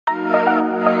एक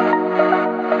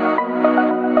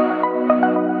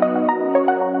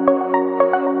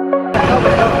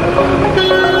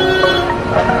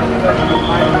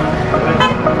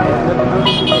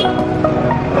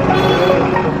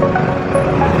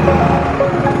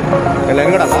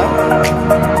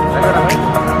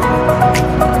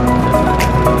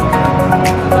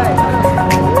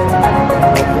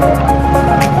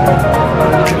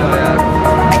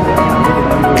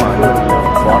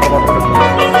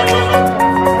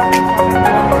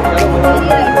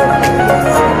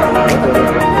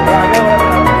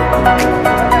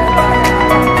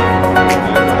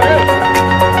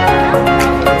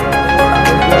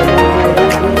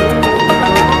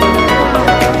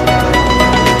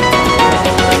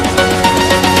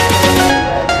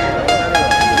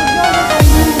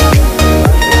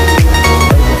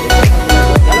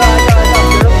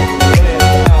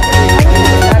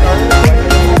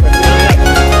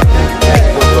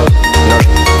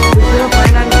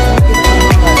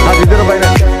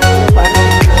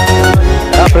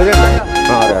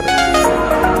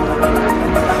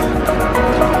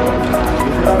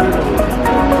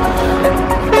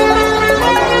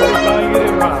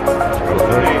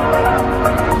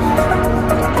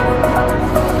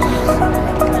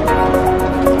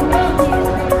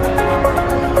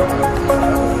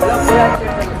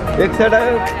साइड है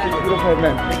ग्रुप है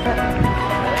मैन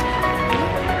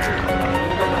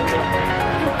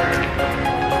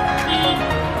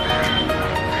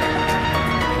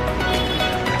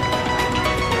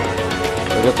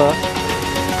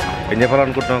ఏం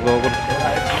చెప్పాలనుకుంటున్నావు గోకుల్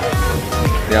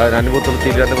అన్ని బుద్ధులు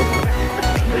తీపి అన్ని బుద్ధులు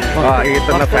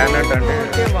ఇతను ఫ్యాన్ అంటే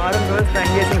వారం రోజు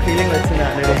స్పెండ్ చేసిన ఫీలింగ్ వచ్చింది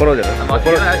ఒక్కరోజు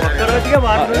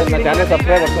ఛానల్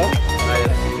సబ్స్క్రైబ్ అవుతా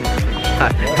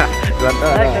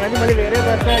మళ్ళీ వేరే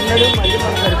పర్సన్ అన్నాడు మళ్ళీ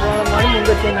మనం సరిపోవాలని ముందు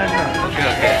వచ్చిందంట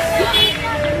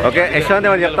ఓకే యశ్వంత్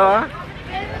ఏమైనా చెప్తావా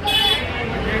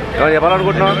ఏమైనా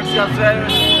చెప్పాలనుకుంటున్నావు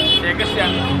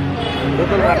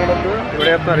బుద్ధులు మాట్లాడద్దు ఇప్పుడు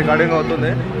చెప్తా రికార్డింగ్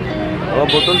అవుతుంది ఓ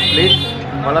బుద్ధులు ప్లీజ్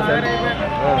మళ్ళా సార్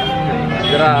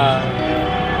జర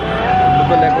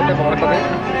బుద్ధులు లేకుంటే బాగుంటుంది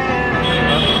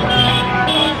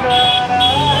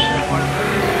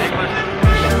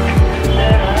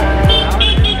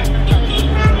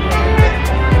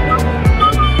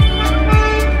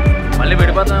మళ్ళీ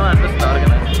విడిపోతామని అనిపిస్తున్నారు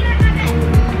కదా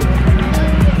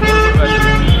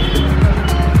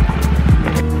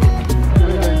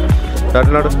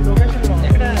అట్లాడు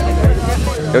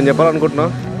ఏం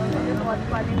చెప్పాలనుకుంటున్నావు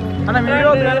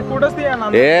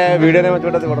ఏ వీడియోనే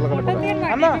చూడదు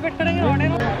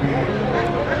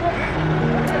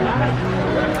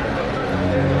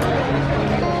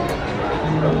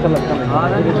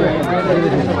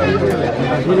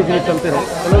चलते रहो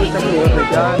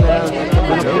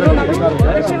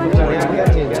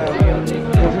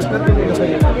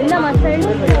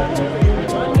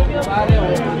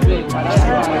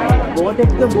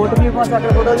बोट भी फोटो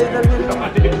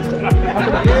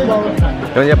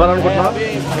చెప్పాలనుకుంటున్నా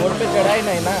बोट पे चढ़ा ही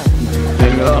नहीं ना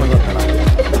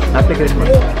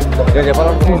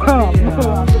చెప్పాలనుకుంటున్నా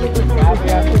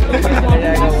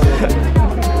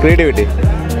क्रिएटिविटी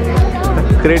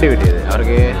क्रिएटिविटी और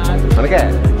के मनके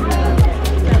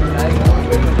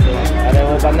अरे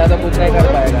वो बंदा तो कुछ नहीं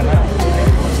कर पाएगा ना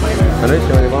अरे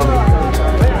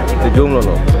जूम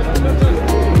लो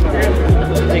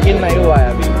लेकिन नहीं हुआ है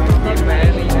अभी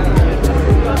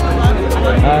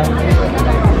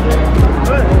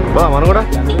बा मन కూడా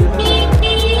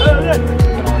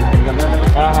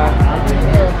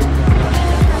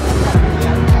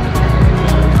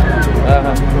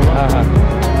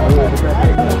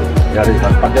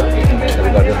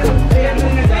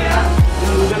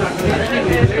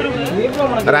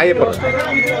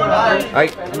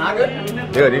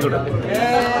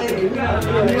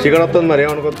చికెన్ వస్తుంది మరి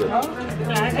ఏమనుకోద్దు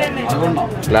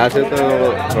గ్లాస్ అయితే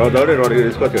రోడ్డు రోడ్డుకి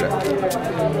తీసుకోవచ్చు ఇక్కడ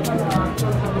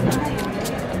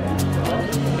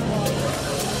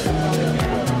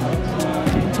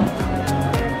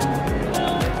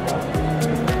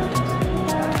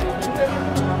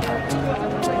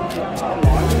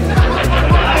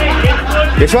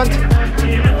Yashwant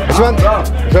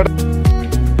Yashwant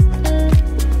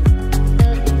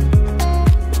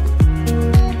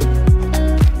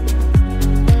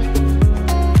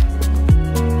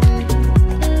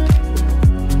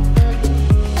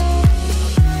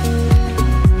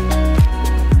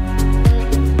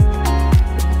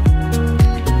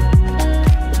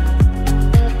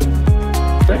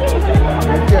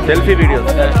selfie video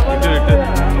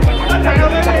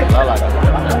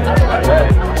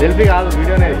selfie का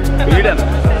वीडियो वीडियो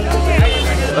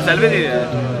सेल्फी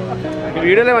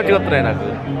वीडियो मंचिगा वस्तुन्नायि नाकु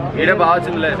वीडियो बागा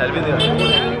वच्चिंदिले selfie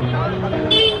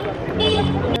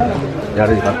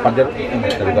Dari Panjar,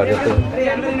 dari Panjar tuh.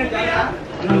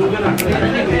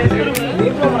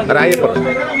 Rai per.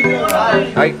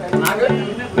 Hai.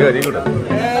 Ya di mana?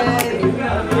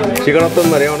 Chicken atau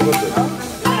mana yang orang tu?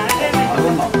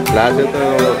 Last itu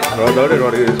roda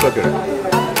risiko kira.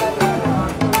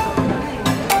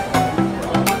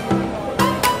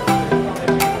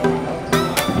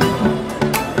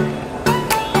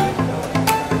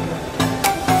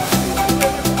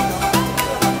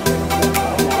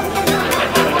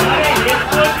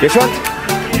 Yashwant.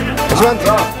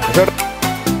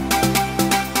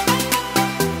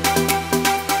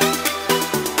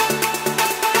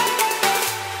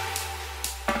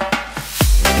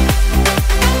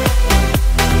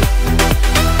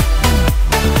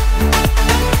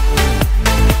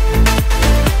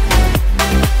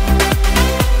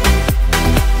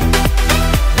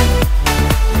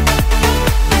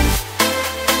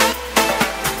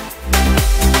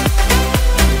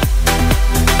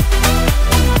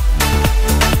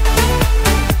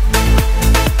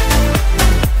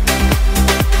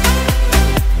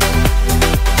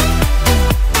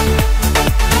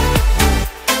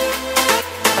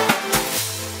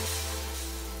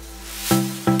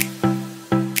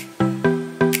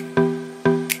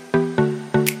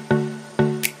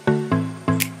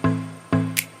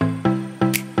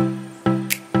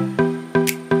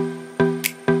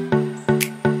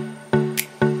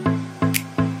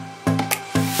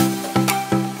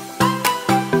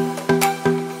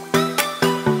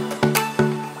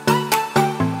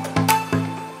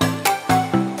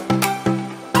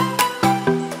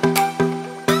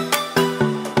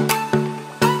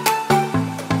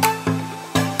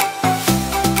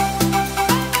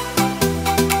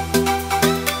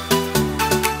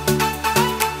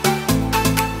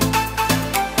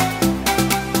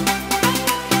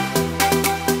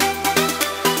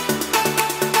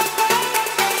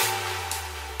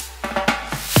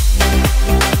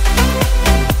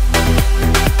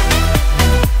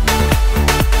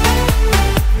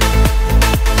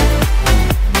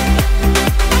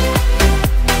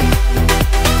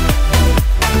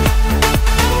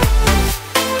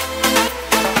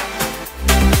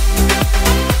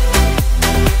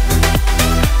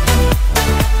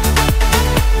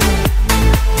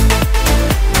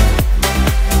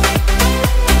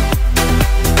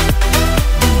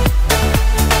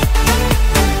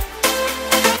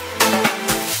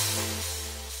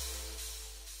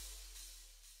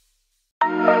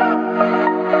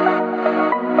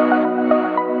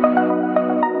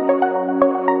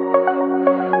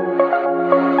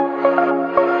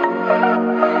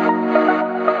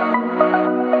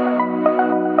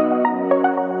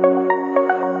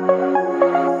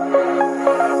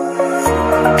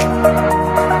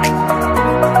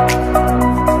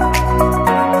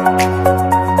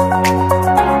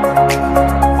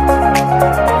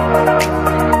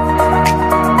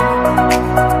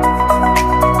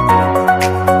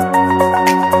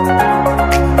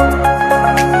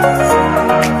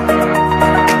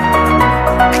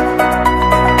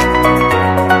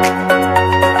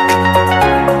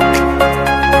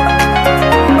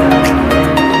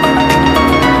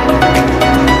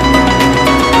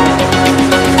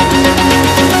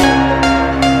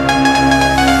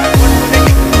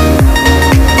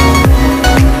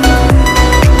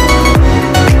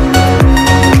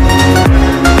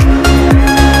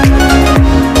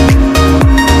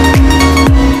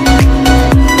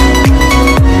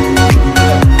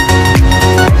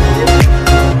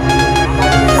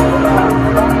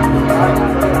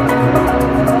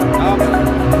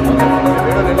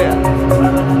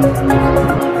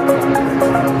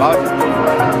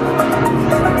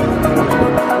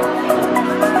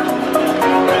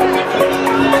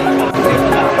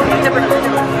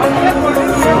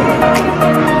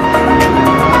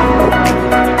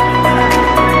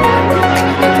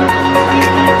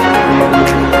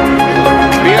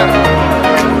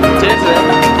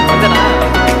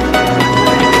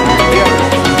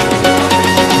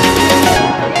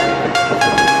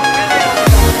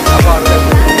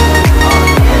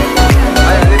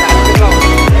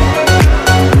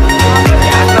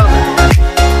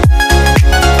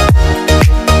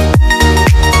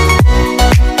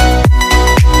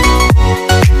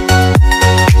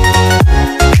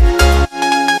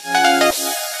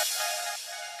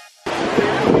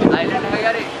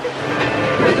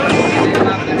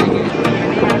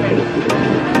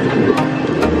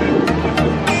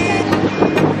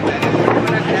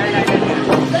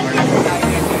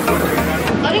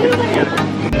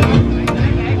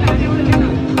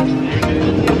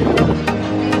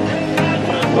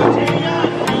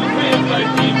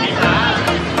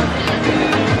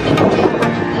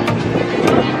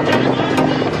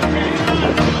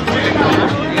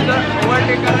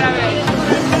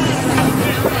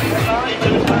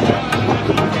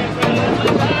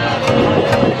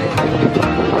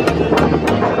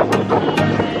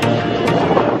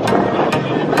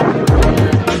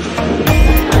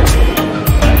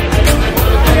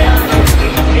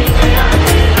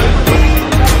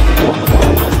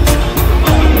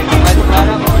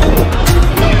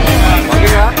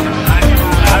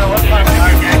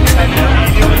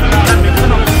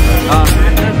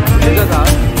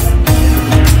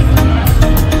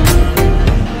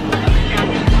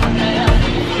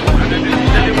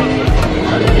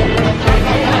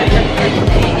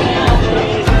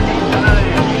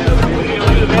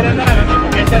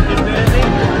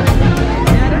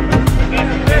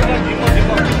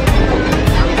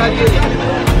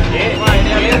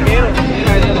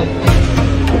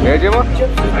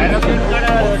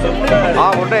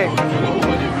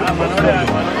 రే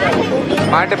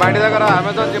మా ఇంటి దగ్గర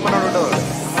Amazon gym అని ఉంటుంది.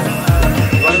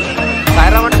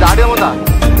 సాయిరామ్ అంటే దాడి ఏముందా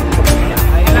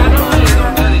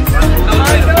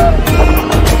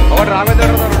ఒకటి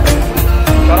రామేశ్వర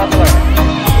తర్వాత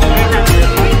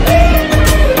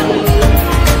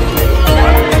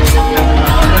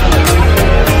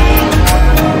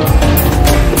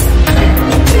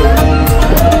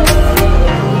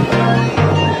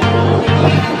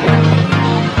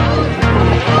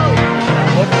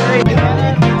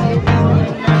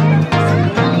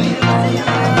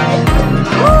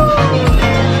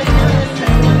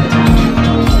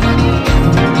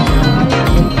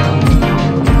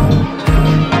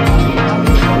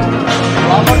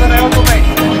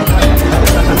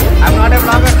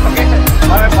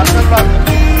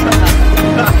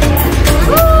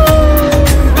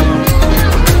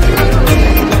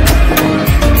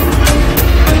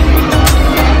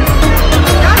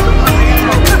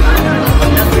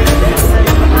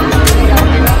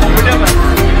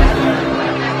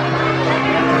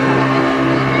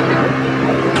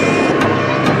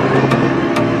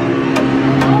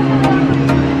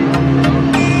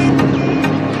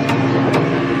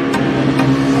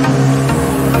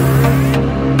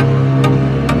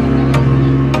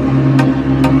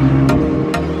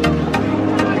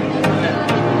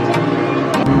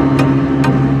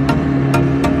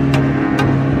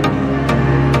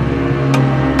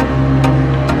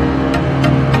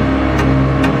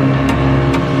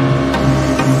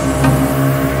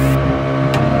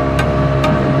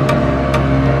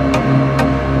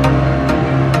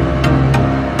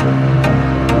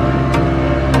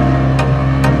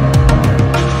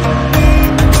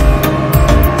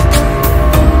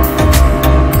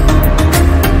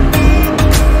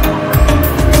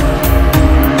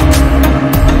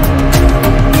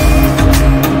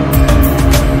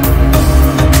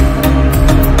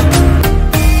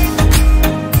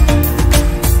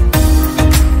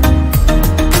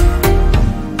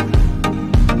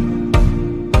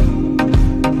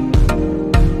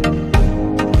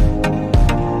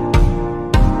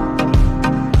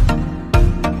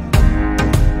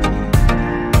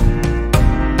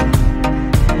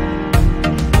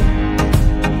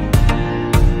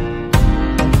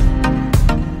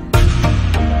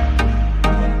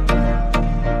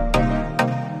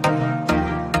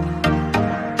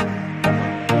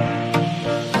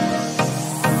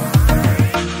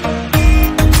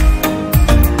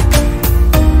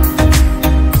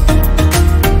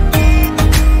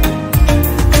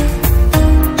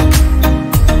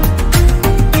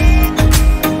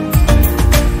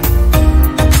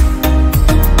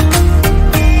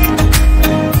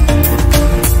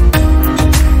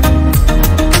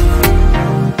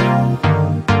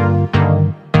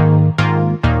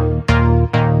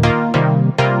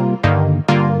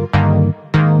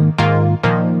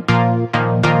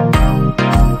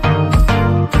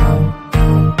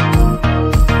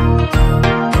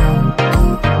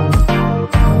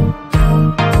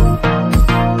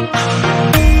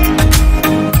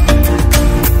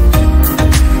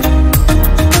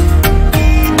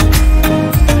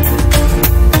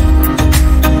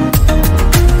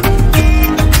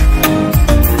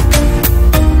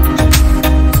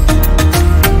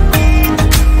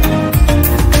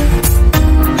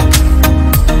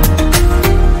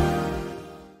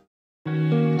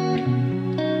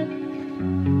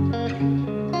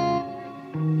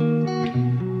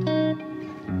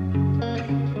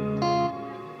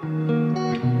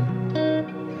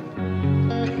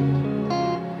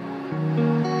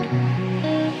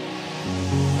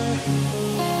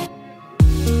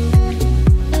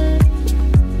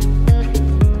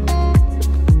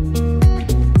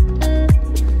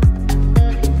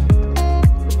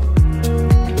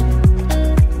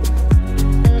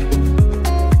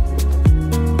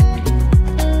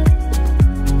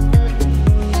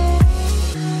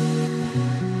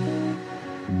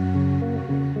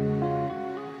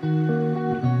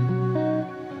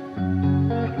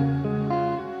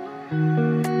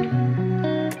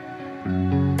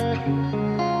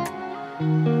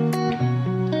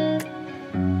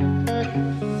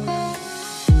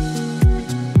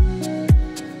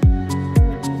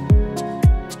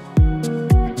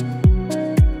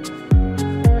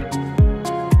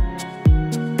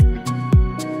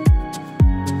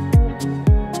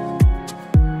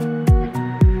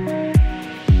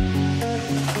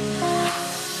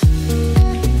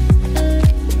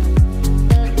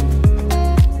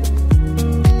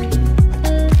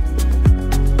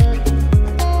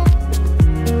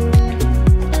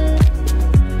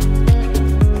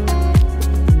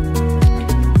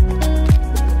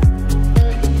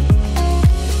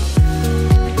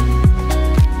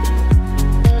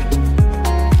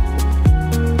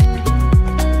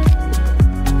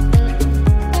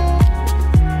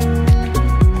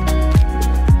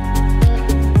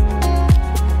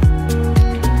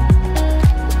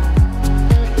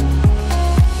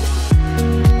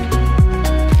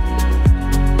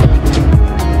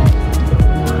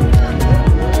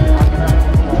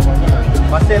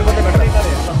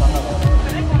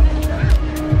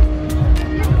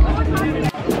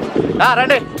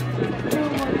రండి.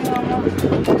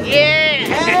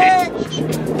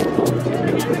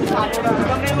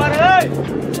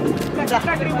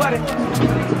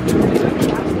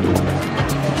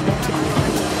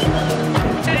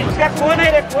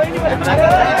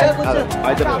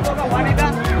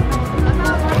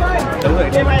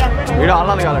 వీడియో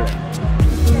ఆన్లైన్ కాదు.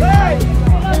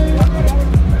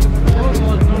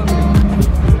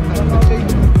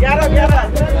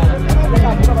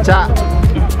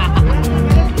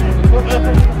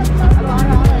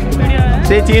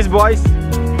 Say cheese boys.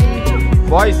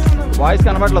 Boys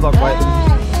కనబడలేదు ఒక బాయ్.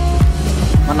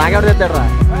 మరి నాకెవరు తెస్తాడు రా?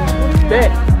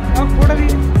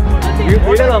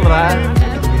 వీడియో ఉందిరా.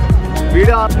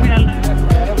 Video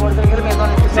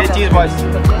Say cheese boys.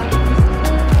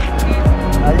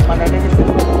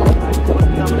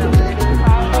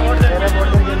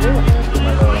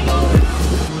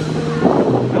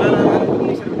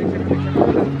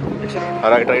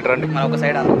 Right రండి. మన ఒక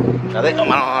సైడ్ అదే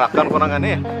మనం లక్క అనుకున్నాం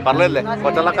కానీ పర్లేదులే.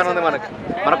 కొంచెం లక్కన ఉంది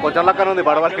మనకు కొంచెం లక్కన ఉంది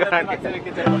బడవలకి.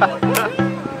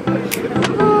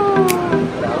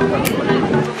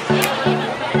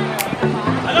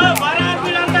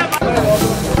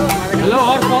 हेलो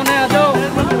और कौन है? आ जाओ.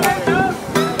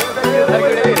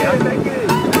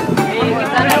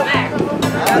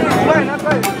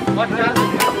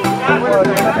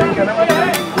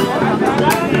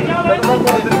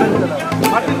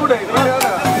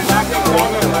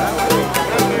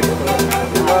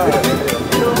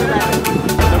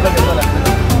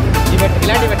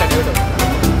 ఇలాంటి పెట్టండి.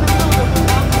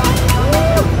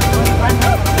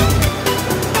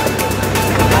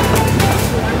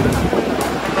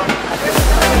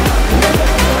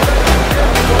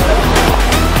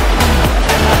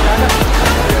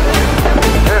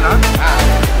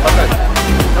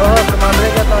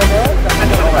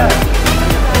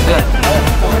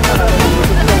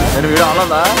 నేను వీడియో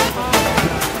ఆన్లైన్లా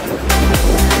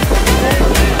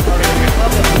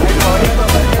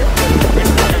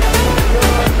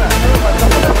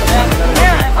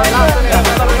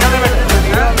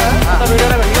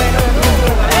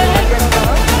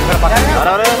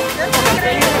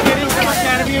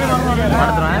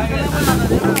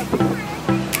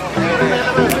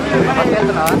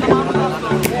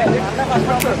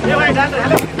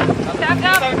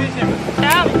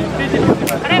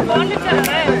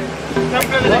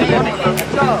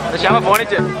శ్యామ ఫోన్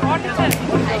ఇచ్చే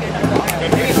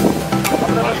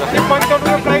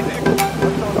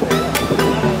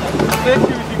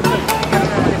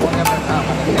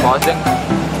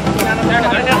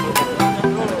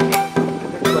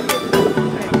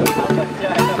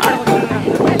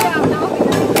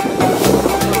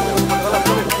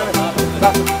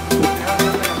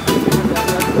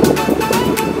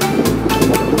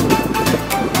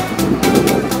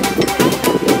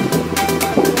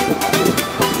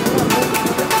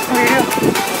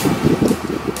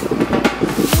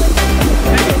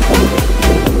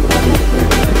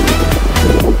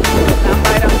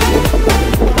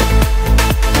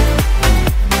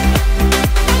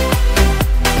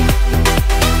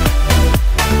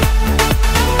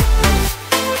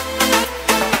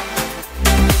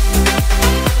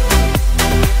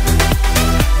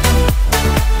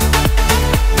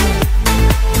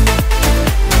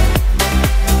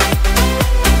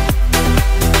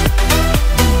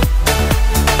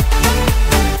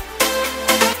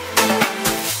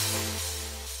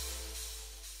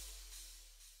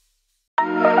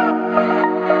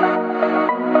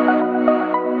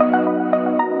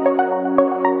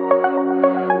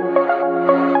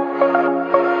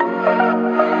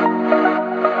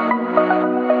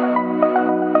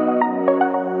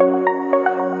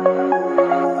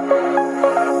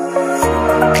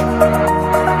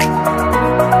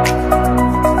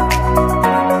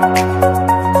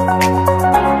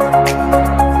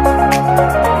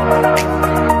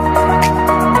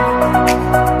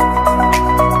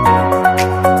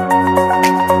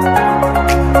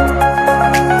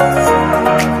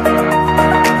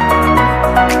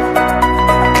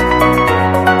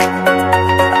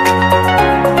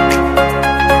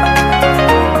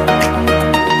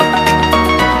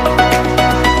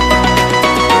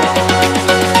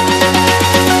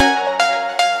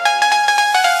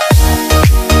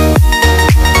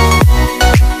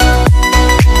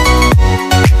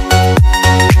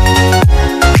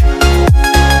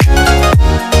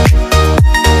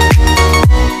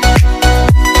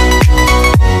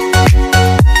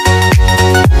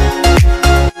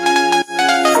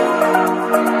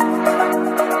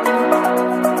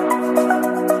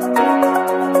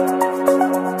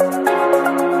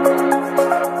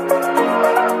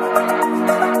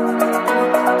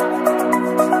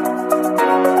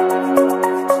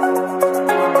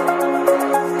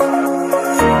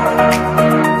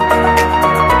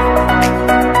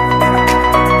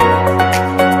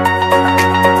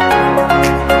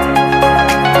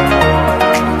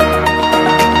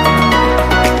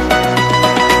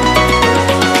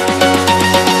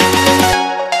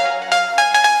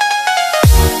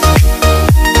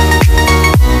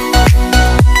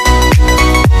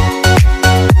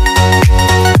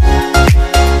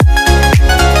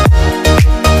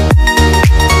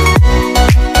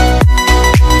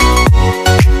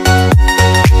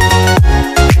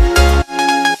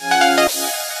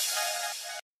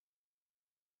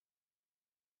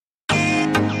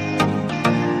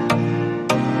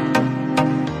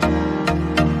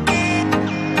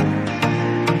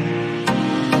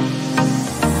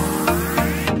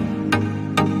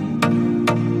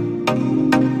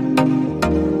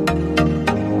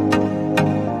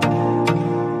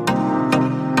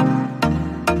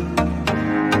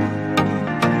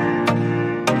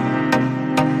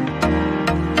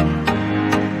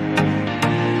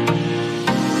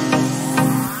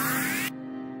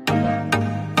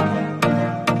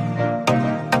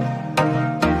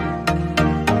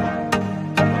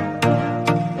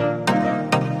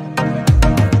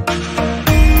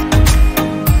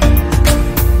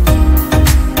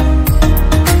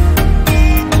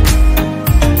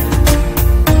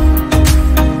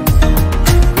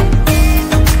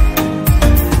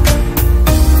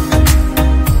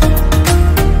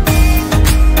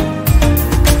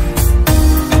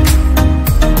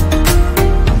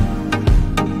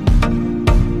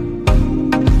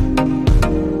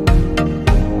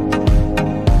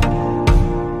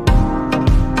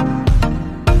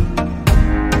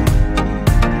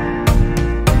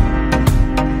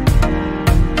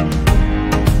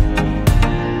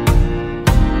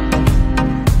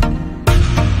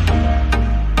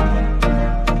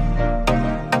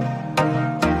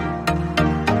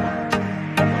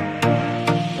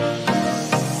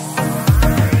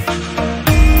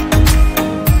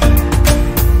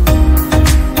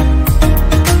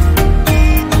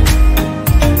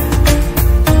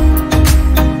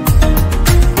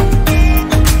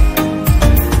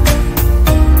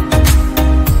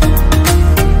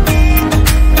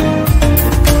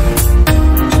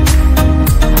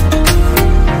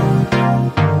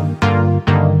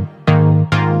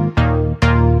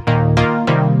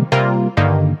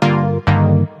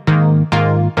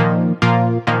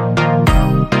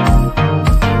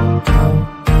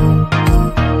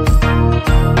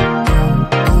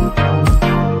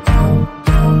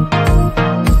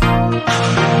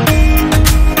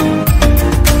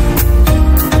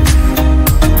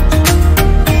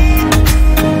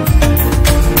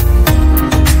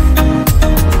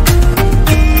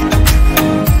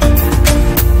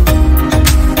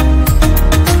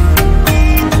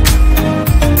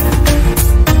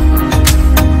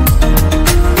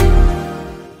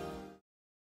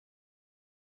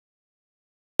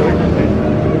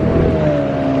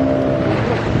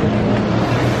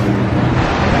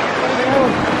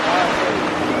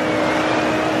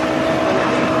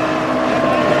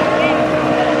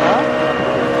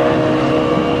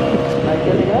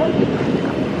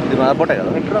సపోర్టే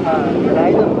కదా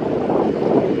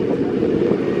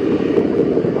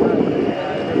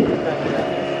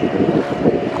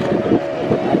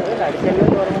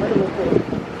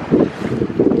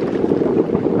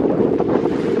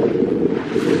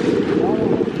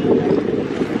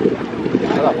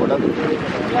ఫోటో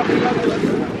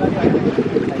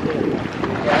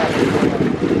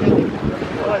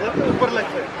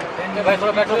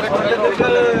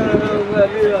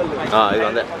ఇది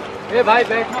అందే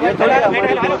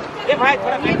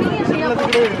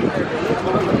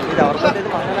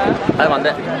అది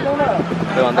మందే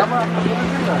అది మందే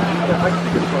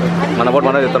మన పోటీ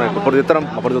మన చెప్తాను ఇప్పుడు చెప్తాం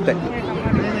అప్పుడు చూస్తే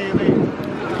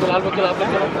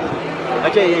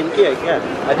अच्छा ये इनकी है क्या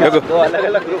अच्छा दो अलग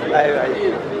अलग ग्रुप लाए भाई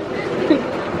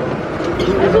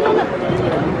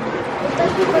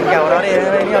क्या हो रहा है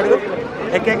नहीं अड़गो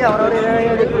एक क्या हो रहा है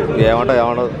ఏమంటావు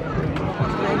ఏమంటావు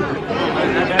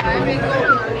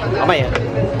అమ్మాయి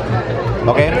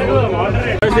ఓకే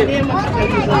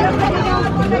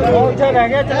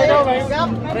चले जाओ भाई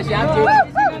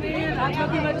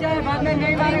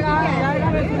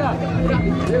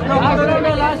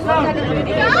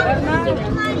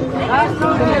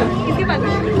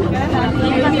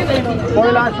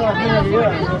कोई लास्ट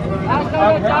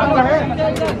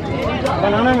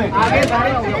बनाने में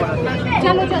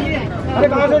चलो चलो अरे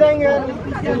कहाँ से जाएंगे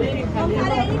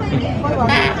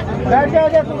बैठ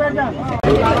जा तू बैठ जा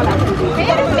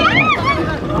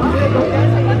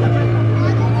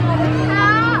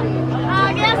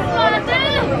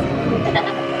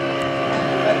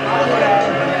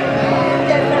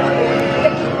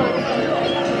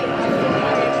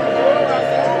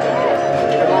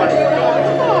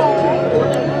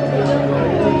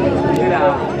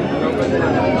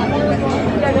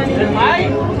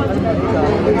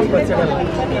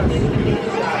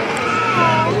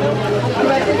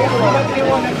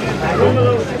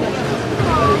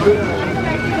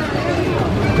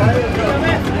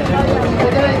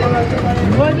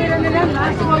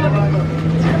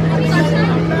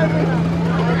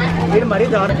मरी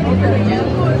दार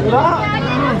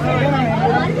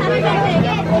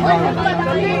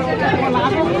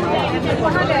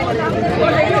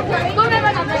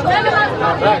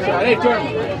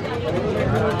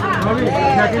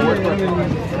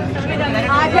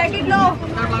जैकेट लो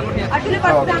अटले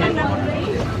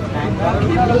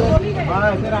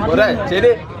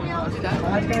చేది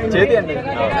చేది అండి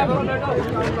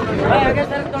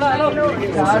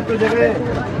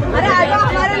अरे आ जाओ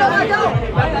हमारे लोग आ जाओ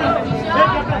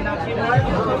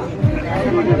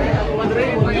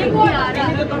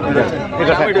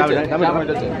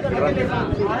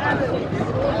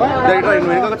రైట్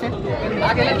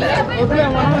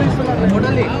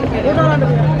చూడండి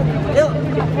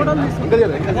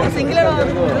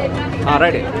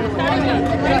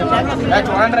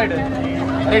రైట్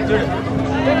రైట్ చూడు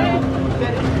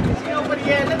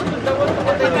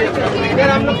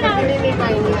हम लोग नहीं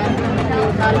पाएंगे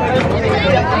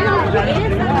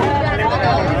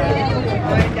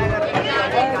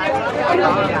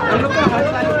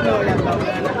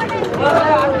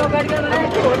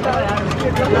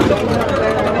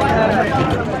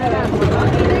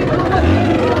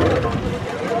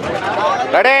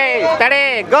రెడీ స్టడీ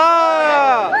గో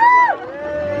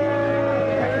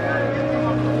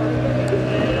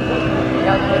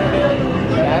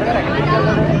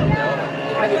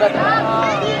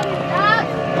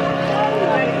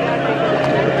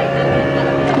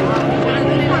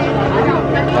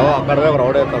అక్కడ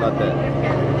రౌడ్ అవుతాడు అంతే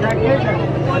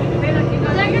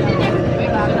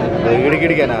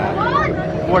ఇడికిడికేనా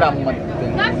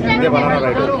ఇదే బనానా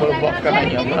రైట్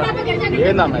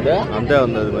ఏందన్న ఇది అంతే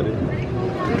ఉంది అది మరి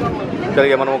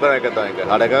ఇక్కడికి మనం ముగ్గురం ఎక్కేద్దాం ఇంకా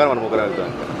ఆడ ఎక్కగా మనం ముగ్గురం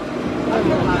ఎక్కుతాం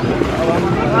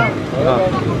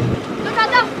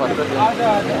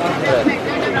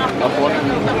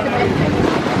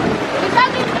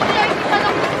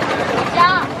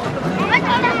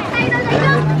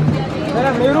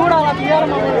మీరు కూడా అలా తీయాలి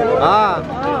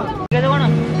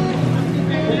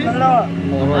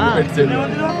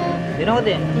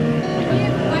తినవద్దే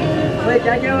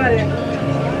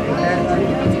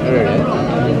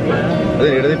అదే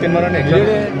ఎడ తిప్పిమారండి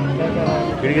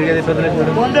గిడిగిడిగా తిప్పలేదు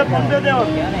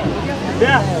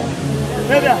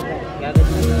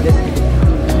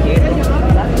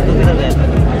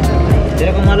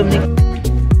तेरे को मालूम नहीं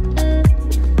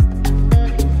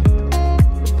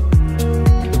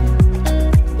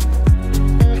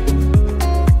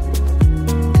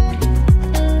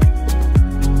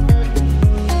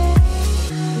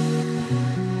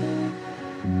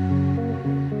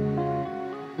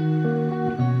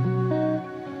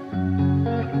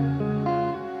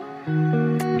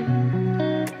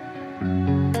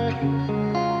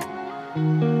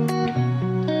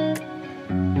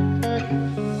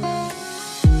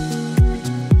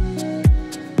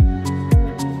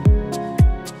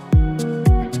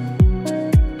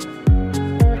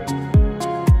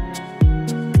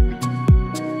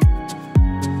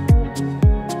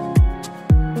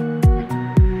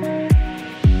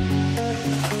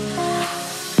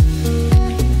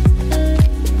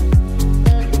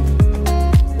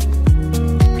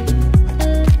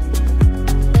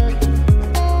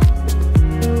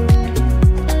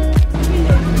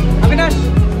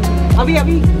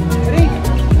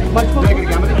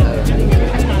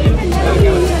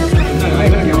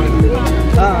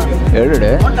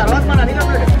ఏడుడే తర్వాత మన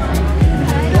అడిగినప్పుడు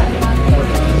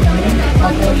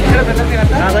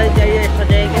चाहिए एक्स्ट्रा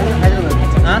चाहिए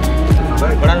हाँ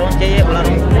बड़ा रोन चाहिए बड़ा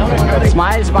रोन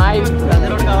स्माइल स्माइल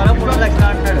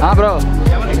हाँ ब्रो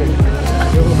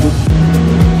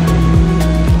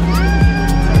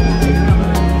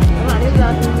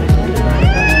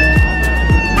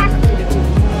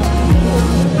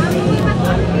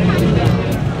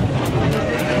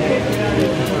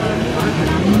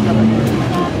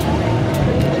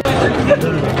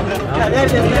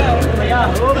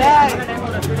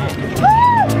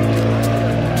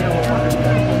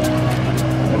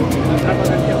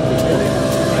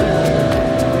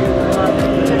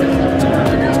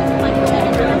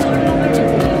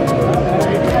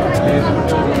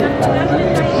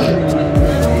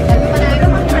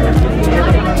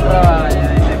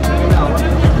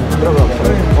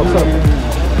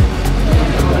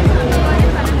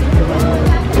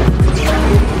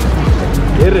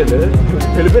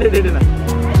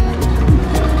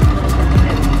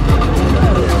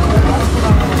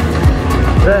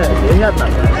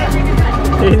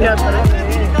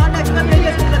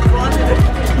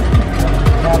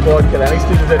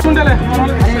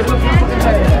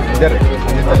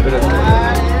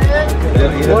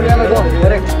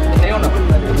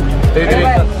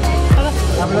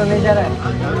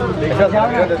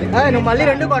నువ్వు మళ్ళీ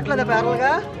రెండు కొట్టలేదా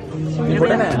పేర్లుగా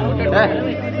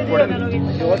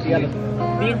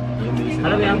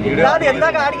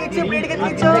ఎందాక ఆడికి ఇచ్చి వీడికి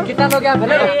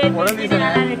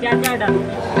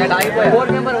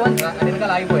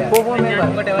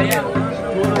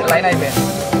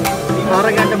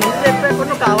అరగంట ముందు చెప్పేప్పుడు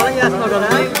నువ్వు కావాలని చేస్తున్నావు కదా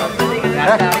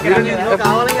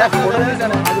కావాలని చేస్తున్నాడు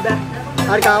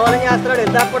ఆడు కావాలని చేస్తున్నాడు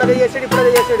ఎంత కూడా అదే చేసాడు ఇప్పుడు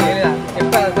అదే చేసాడు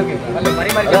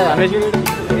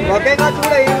ఒకే కాదు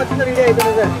చూడ ఏం వచ్చిందో వీడియో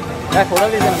అవుతుంది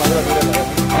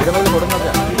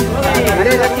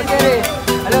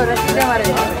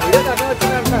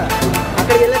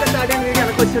అక్కడికి వెళ్ళాక స్టార్ట్ అయిన వీడియో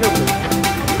వెనక్కి వచ్చాడు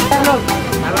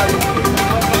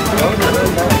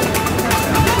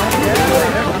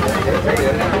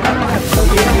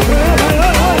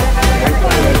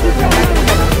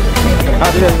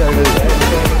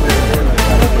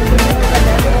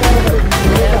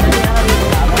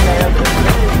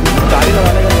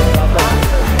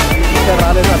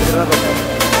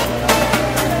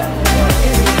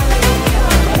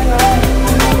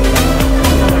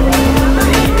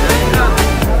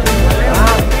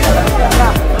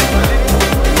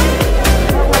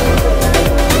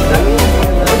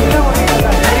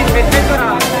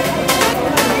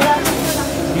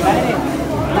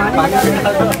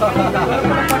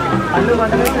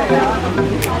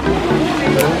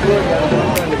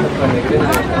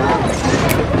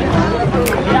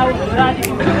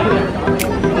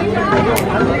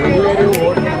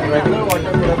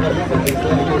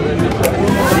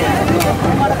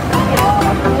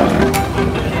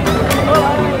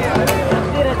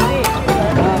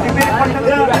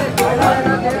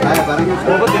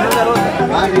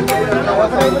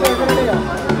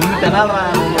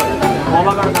తినాలి